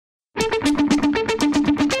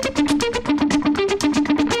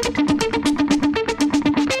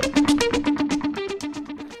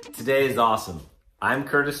today is awesome. I'm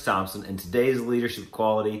Curtis Thompson, and today's leadership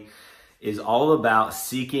quality is all about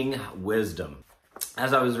seeking wisdom.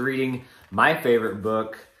 As I was reading my favorite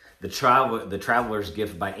book, The Traveler's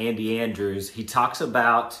Gift by Andy Andrews, he talks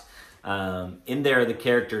about, in there, the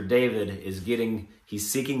character David he's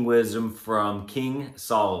seeking wisdom from King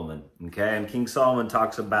Solomon, okay? And King Solomon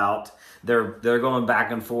talks about, they're going back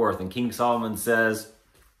and forth, and King Solomon says,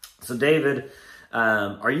 so David,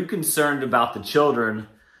 are you concerned about the children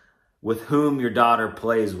with whom your daughter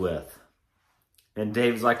plays with? And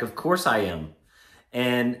David's like, of course I am.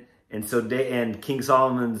 And King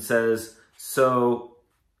Solomon says, so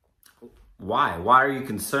why? Why are you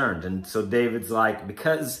concerned? And so David's like,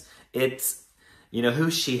 because it's, who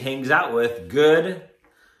she hangs out with, good.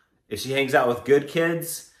 If she hangs out with good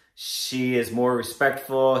kids, she is more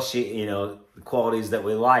respectful. The qualities that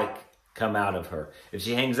we like come out of her. If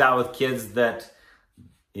she hangs out with kids that,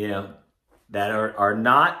 that are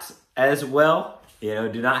not as well,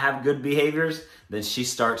 do not have good behaviors, then she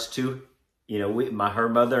starts to, her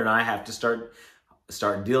mother and I have to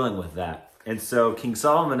start dealing with that. And so King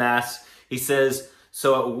Solomon asks, he says,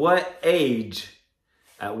 so at what age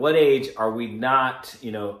are we not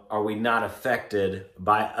affected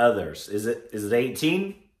by others? Is it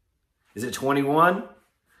 18? Is it 21?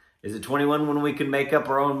 Is it 21 when we can make up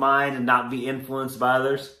our own mind and not be influenced by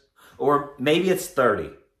others? Or maybe it's 30.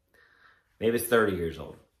 Maybe it's 30 years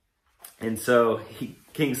old. And so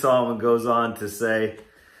King Solomon goes on to say,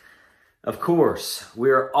 of course,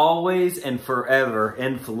 we are always and forever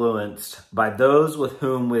influenced by those with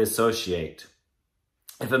whom we associate.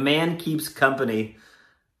 If a man keeps company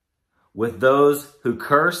with those who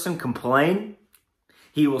curse and complain,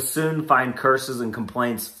 he will soon find curses and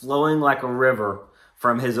complaints flowing like a river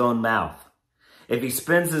from his own mouth. If he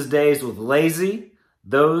spends his days with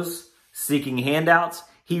those seeking handouts,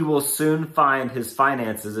 he will soon find his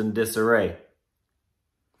finances in disarray.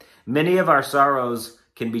 Many of our sorrows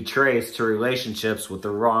can be traced to relationships with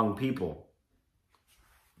the wrong people.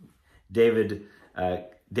 David's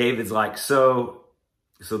like, so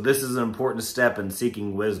this is an important step in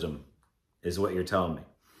seeking wisdom, is what you're telling me.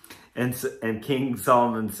 And King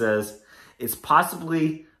Solomon says, it's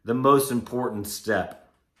possibly the most important step.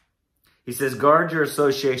 He says, guard your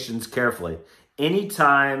associations carefully.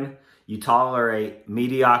 Anytime you tolerate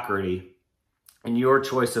mediocrity in your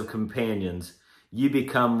choice of companions, you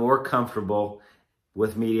become more comfortable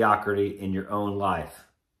with mediocrity in your own life.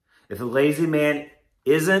 If a lazy man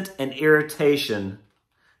isn't an irritation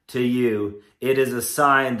to you, it is a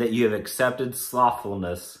sign that you have accepted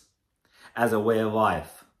slothfulness as a way of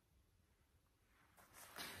life.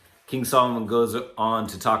 King Solomon goes on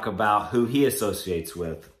to talk about who he associates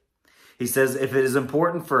with. He says, if it is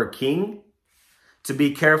important for a king to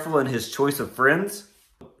be careful in his choice of friends,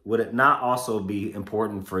 would it not also be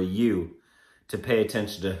important for you to pay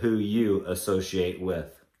attention to who you associate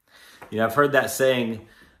with? I've heard that saying,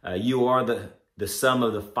 you are the sum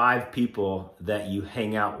of the 5 people that you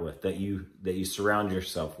hang out with, that you surround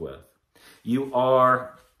yourself with. You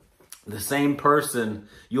are the same person.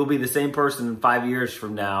 You'll be the same person 5 years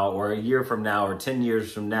from now, or a year from now, or 10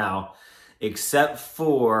 years from now, except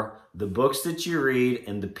for the books that you read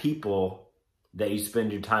and the people that you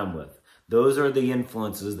spend your time with. Those are the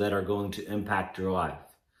influences that are going to impact your life.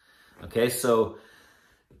 Okay, so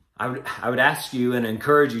I would ask you and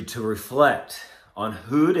encourage you to reflect on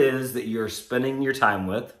who it is that you're spending your time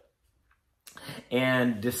with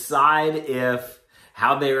and decide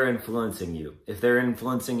how they are influencing you. If they're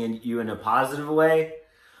influencing you in a positive way,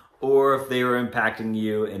 or if they are impacting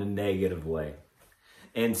you in a negative way.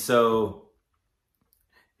 And so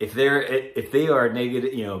if they are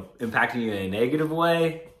negative, impacting you in a negative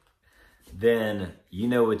way, then you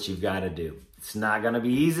know what you've got to do. It's not going to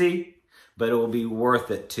be easy, but it will be worth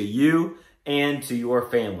it to you and to your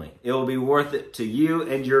family. It will be worth it to you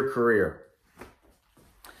and your career.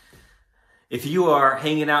 If you are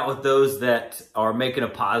hanging out with those that are making a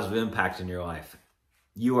positive impact in your life,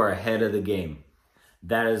 you are ahead of the game.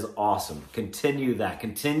 That is awesome. Continue that.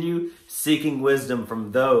 Continue seeking wisdom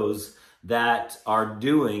from those that are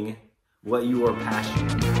doing what you are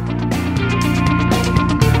passionate about.